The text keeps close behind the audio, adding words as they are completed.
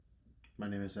My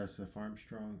name is SF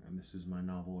Armstrong, and this is my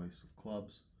novel Ace of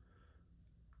Clubs.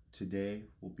 Today,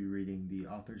 we'll be reading the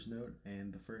author's note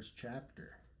and the first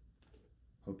chapter.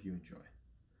 Hope you enjoy.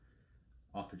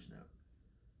 Author's note.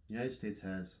 The United States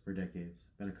has, for decades,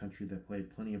 been a country that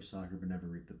played plenty of soccer but never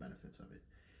reaped the benefits of it.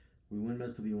 We win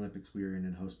most of the Olympics we are in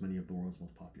and host many of the world's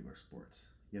most popular sports.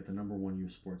 Yet the number one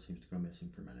youth sport seems to go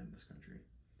missing for men in this country.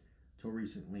 Till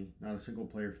recently, not a single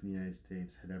player from the United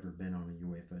States had ever been on a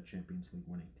UEFA Champions League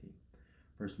winning team.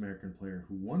 First American player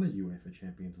who won a UEFA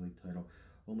Champions League title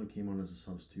only came on as a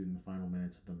substitute in the final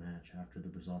minutes of the match after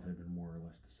the result had been more or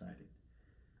less decided.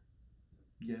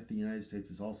 Yet the United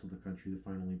States is also the country that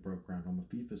finally broke ground on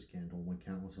the FIFA scandal when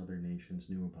countless other nations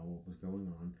knew about what was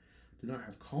going on, did not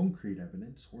have concrete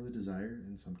evidence, or the desire,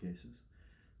 in some cases,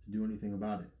 to do anything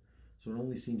about it. So it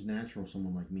only seems natural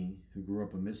someone like me, who grew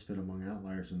up a misfit among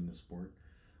outliers in the sport,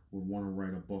 would want to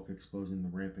write a book exposing the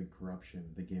rampant corruption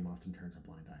the game often turns a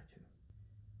blind eye to.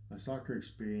 My soccer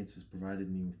experience has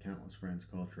provided me with countless friends,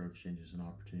 cultural exchanges, and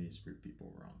opportunities to prove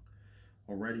people wrong.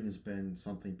 While writing has been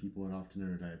something people had often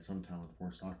noted I had some talent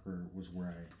for, soccer was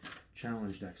where I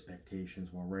challenged expectations,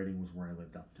 while writing was where I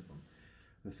lived up to them.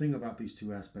 The thing about these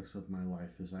two aspects of my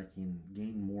life is I can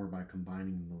gain more by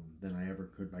combining them than I ever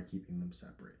could by keeping them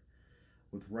separate.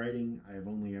 With writing, I have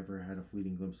only ever had a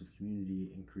fleeting glimpse of community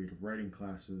in creative writing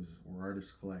classes or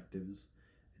artist collectives.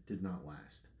 It did not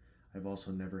last. I've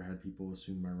also never had people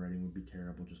assume my writing would be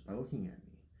terrible just by looking at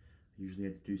me. I usually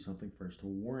had to do something first to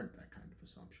warrant that kind of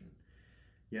assumption.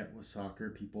 Yet with soccer,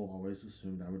 people always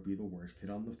assumed I would be the worst kid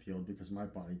on the field because my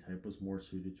body type was more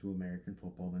suited to American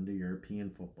football than to European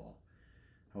football.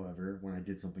 However, when I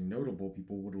did something notable,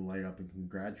 people would light up and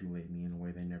congratulate me in a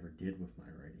way they never did with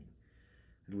my writing.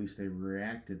 At least they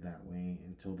reacted that way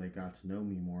until they got to know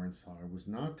me more and saw I was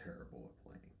not terrible at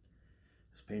playing.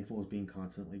 As painful as being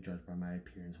constantly judged by my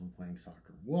appearance when playing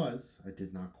soccer was, I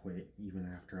did not quit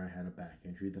even after I had a back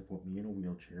injury that put me in a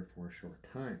wheelchair for a short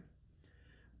time.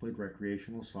 I played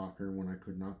recreational soccer when I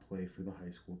could not play for the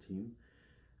high school team.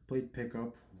 I played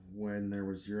pickup when there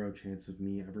was zero chance of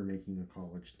me ever making a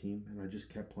college team, and I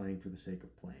just kept playing for the sake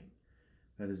of playing.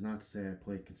 That is not to say I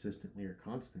play consistently or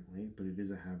constantly, but it is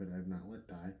a habit I have not let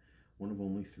die, one of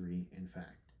only 3, in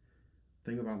fact.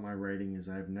 The thing about my writing is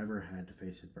I have never had to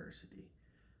face adversity.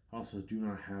 I also do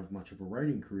not have much of a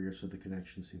writing career, so the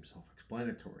connection seems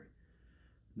self-explanatory.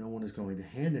 No one is going to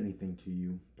hand anything to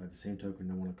you. By the same token,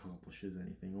 no one accomplishes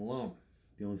anything alone.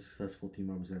 The only successful team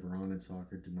I was ever on in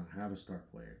soccer did not have a star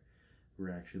player. We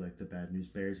were actually like the Bad News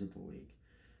Bears of the league.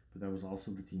 But that was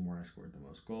also the team where I scored the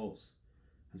most goals.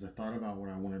 As I thought about what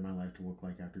I wanted my life to look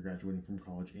like after graduating from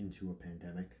college into a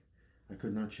pandemic, I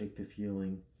could not shake the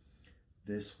feeling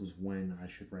this was when I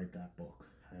should write that book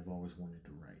I have always wanted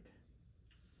to write.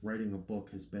 Writing a book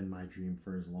has been my dream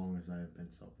for as long as I have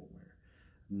been self-aware.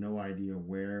 No idea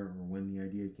where or when the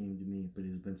idea came to me, but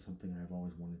it has been something I have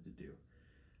always wanted to do.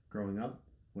 Growing up,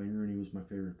 Wayne Rooney was my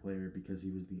favorite player because he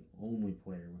was the only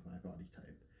player with my body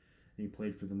type. And he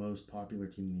played for the most popular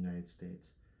team in the United States,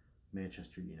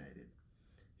 Manchester United.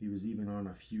 He was even on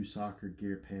a few soccer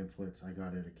gear pamphlets I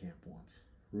got at a camp once.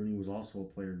 Rooney was also a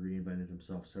player who reinvented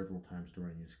himself several times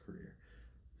during his career.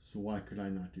 So why could I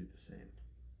not do the same?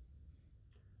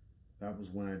 That was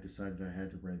when I decided I had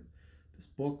to write this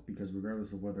book, because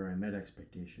regardless of whether I met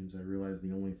expectations, I realized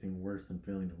the only thing worse than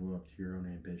failing to live up to your own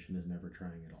ambition is never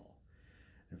trying at all.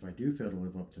 If I do fail to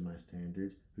live up to my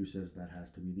standards, who says that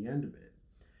has to be the end of it?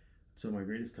 So my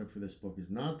greatest hope for this book is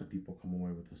not that people come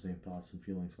away with the same thoughts and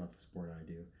feelings about the sport I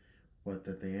do, but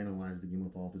that they analyze the game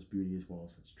with all of its beauty as well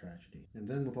as its tragedy. And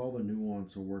then with all the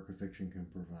nuance a work of fiction can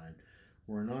provide,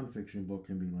 where a nonfiction book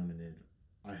can be limited,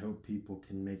 I hope people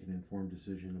can make an informed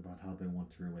decision about how they want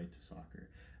to relate to soccer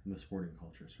and the sporting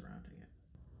culture surrounding it.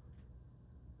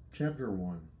 Chapter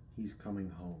 1, He's Coming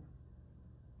Home,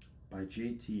 by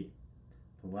J.T.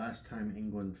 The last time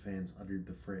England fans uttered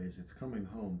the phrase, "It's coming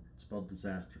home," it spelled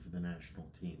disaster for the national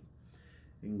team.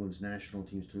 England's national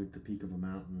team stood at the peak of a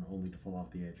mountain only to fall off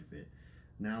the edge of it.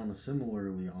 Now, in a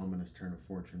similarly ominous turn of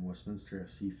fortune, Westminster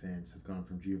FC fans have gone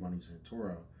from Giovanni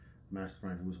Santoro, the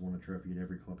mastermind who has won a trophy at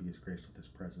every club he has graced with his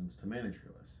presence, to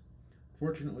managerless.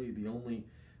 Fortunately, the only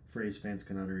phrase fans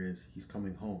can utter is, "He's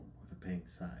coming home," with a paying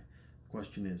sigh. The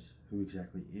question is, who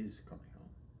exactly is coming home?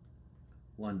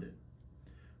 London.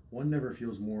 One never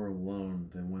feels more alone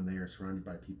than when they are surrounded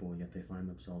by people, yet they find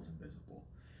themselves invisible.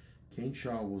 Cain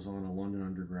Shaw was on a London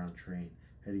Underground train,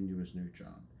 heading to his new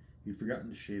job. He'd forgotten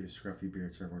to shave his scruffy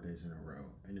beard several days in a row,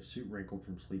 and his suit wrinkled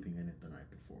from sleeping in it the night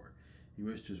before. He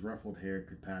wished his ruffled hair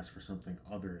could pass for something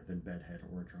other than bedhead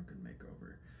or a drunken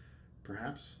makeover.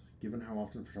 Perhaps, given how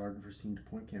often photographers seemed to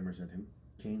point cameras at him,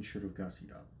 Cain should have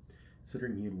gussied up. It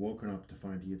considering he had woken up to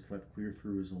find he had slept clear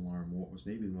through his alarm on what was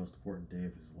maybe the most important day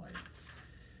of his life.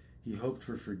 He hoped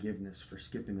for forgiveness for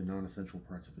skipping the non-essential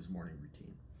parts of his morning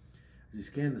routine. As he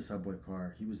scanned the subway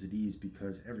car, he was at ease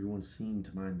because everyone seemed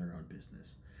to mind their own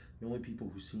business. The only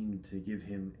people who seemed to give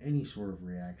him any sort of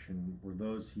reaction were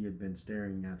those he had been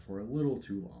staring at for a little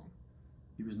too long.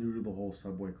 He was new to the whole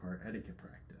subway car etiquette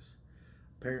practice.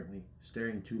 Apparently,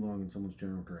 staring too long in someone's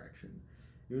general direction,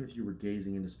 even if you were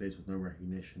gazing into space with no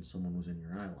recognition someone was in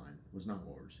your eye line, was not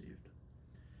well received.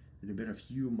 It had been a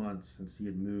few months since he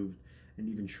had moved, and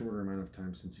an even shorter amount of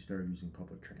time since he started using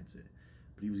public transit,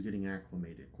 but he was getting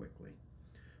acclimated quickly.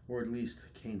 Or at least,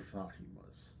 Cain thought he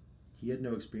was. He had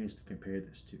no experience to compare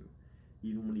this to.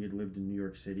 Even when he had lived in New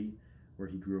York City, where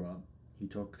he grew up, he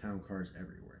took town cars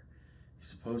everywhere. He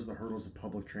supposed the hurdles of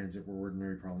public transit were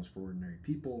ordinary problems for ordinary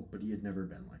people, but he had never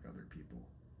been like other people.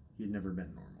 He had never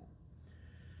been normal.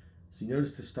 As he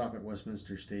noticed his stop at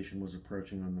Westminster Station was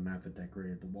approaching on the map that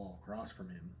decorated the wall across from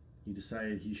him, he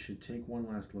decided he should take one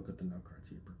last look at the note cards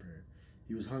he had prepared.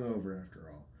 He was hungover, after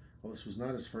all. While this was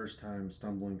not his first time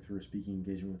stumbling through a speaking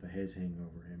engagement with a haze hanging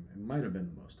over him, it might have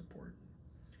been the most important.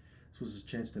 This was his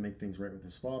chance to make things right with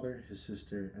his father, his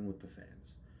sister, and with the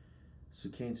fans. So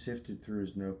Cain sifted through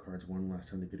his note cards one last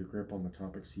time to get a grip on the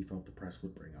topics he felt the press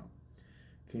would bring up.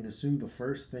 Cain assumed the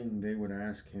first thing they would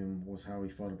ask him was how he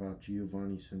felt about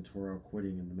Giovanni Santoro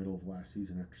quitting in the middle of last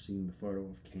season after seeing the photo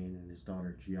of Cain and his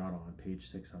daughter Giada on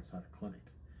page 6 outside a clinic.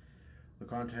 The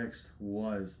context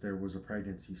was there was a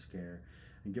pregnancy scare,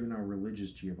 and given how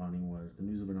religious Giovanni was, the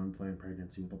news of an unplanned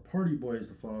pregnancy with a party boy as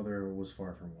the father was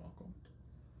far from welcomed.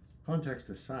 Context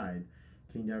aside,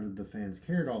 Cain doubted the fans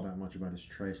cared all that much about his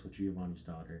tryst with Giovanni's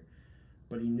daughter,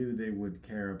 but he knew they would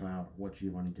care about what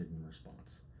Giovanni did in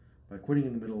response. By quitting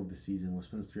in the middle of the season,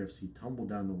 Westminster FC tumbled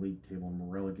down the league table and were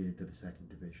relegated to the second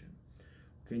division.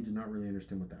 Cain did not really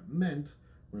understand what that meant.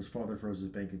 When his father froze his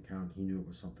bank account, he knew it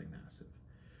was something massive.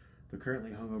 The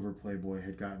currently hungover playboy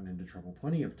had gotten into trouble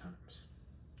plenty of times.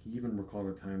 He even recalled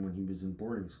a time when he was in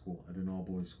boarding school at an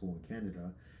all-boys school in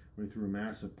Canada, when he threw a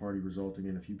massive party resulting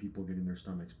in a few people getting their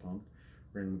stomachs pumped,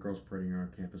 random girls parading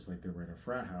around campus like they were at a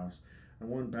frat house, and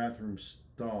one bathroom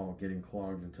stall getting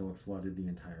clogged until it flooded the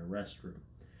entire restroom.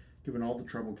 Given all the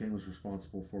trouble Cain was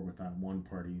responsible for with that one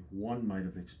party, one might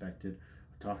have expected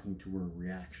a talking to her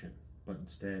reaction, but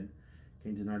instead,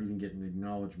 Cain did not even get an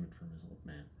acknowledgement from his old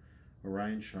man.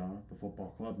 Orion Shaw, the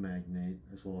football club magnate,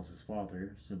 as well as his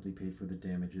father, simply paid for the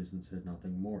damages and said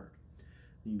nothing more.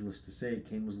 Needless to say,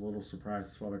 Cain was a little surprised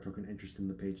his father took an interest in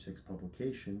the page 6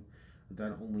 publication, but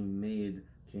that only made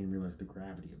Cain realize the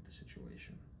gravity of the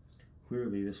situation.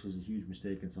 Clearly, this was a huge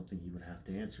mistake and something he would have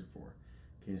to answer for.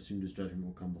 Cain assumed his judgment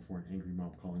would come before an angry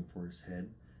mob calling for his head,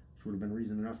 which would have been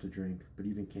reason enough to drink, but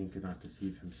even Cain could not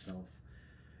deceive himself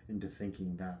into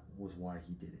thinking that was why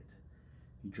he did it.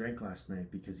 He drank last night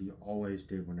because he always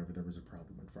did whenever there was a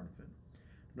problem in front of him.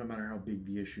 No matter how big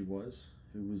the issue was,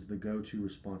 it was the go-to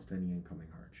response to any incoming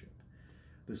hardship.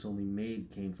 This only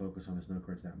made Cain focus on his note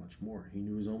cards that much more. He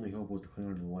knew his only hope was to cling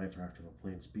on to the life raft of a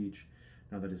planned speech,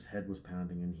 now that his head was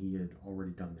pounding and he had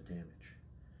already done the damage.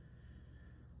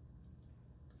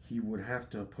 He would have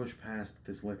to push past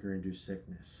this liquor-induced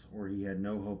sickness, or he had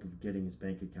no hope of getting his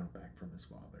bank account back from his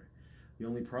father. The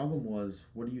only problem was,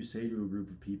 what do you say to a group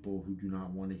of people who do not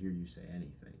want to hear you say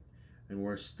anything? And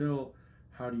worse still,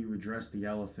 how do you address the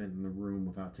elephant in the room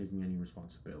without taking any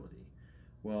responsibility?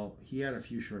 Well, he had a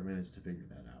few short minutes to figure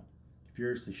that out. He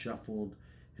furiously shuffled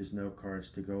his note cards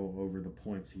to go over the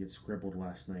points he had scribbled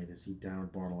last night as he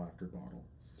downed bottle after bottle.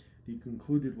 He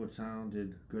concluded what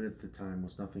sounded good at the time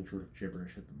was nothing short of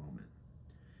gibberish at the moment.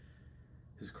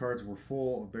 His cards were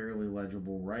full of barely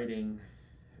legible writing,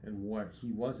 and what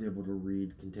he was able to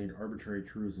read contained arbitrary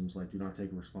truisms like do not take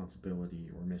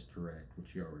responsibility or misdirect, which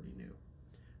he already knew.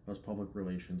 That was Public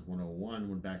Relations 101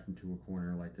 when backed into a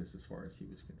corner like this as far as he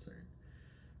was concerned.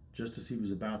 Just as he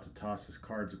was about to toss his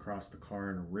cards across the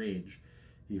car in a rage,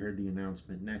 he heard the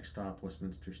announcement, "Next stop,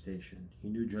 Westminster Station." He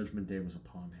knew Judgment Day was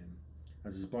upon him.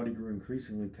 As his body grew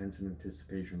increasingly tense in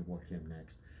anticipation of what came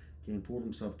next, Cain pulled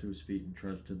himself to his feet and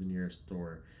trudged to the nearest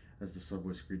door as the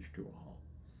subway screeched to a halt.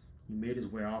 He made his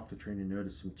way off the train and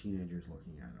noticed some teenagers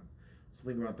looking at him.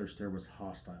 Something about their stare was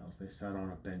hostile as they sat on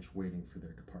a bench waiting for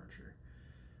their departure.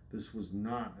 This was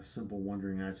not a simple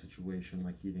wandering eye situation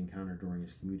like he'd encountered during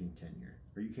his commuting tenure.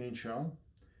 "Are you Cain Shaw?"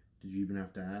 Did you even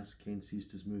have to ask? Cain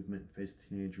ceased his movement and faced the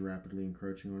teenager rapidly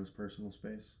encroaching on his personal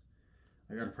space.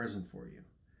 "I got a present for you."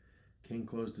 Cain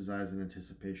closed his eyes in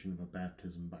anticipation of a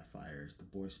baptism by fire as the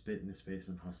boy spit in his face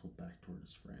and hustled back toward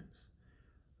his friends.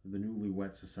 The newly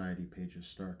wet society page's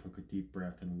star took a deep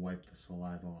breath and wiped the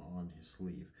saliva on his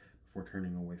sleeve before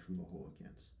turning away from the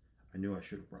hooligans. I knew I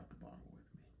should have brought the bottle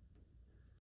with me.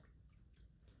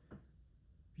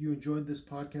 If you enjoyed this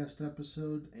podcast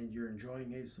episode and you're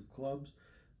enjoying Ace of Clubs,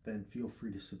 then feel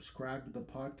free to subscribe to the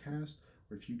podcast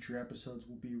where future episodes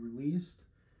will be released.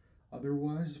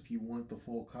 Otherwise, if you want the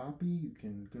full copy, you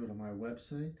can go to my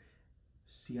website,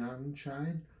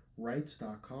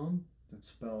 seanchaidwrites.com. That's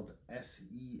spelled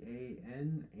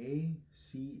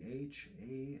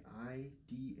SeanAChaidh,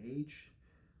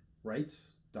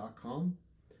 writes.com.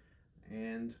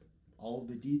 And all of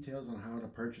the details on how to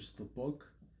purchase the book,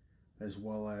 as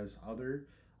well as other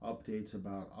updates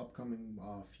about upcoming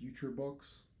future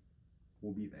books,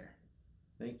 will be there.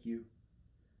 Thank you.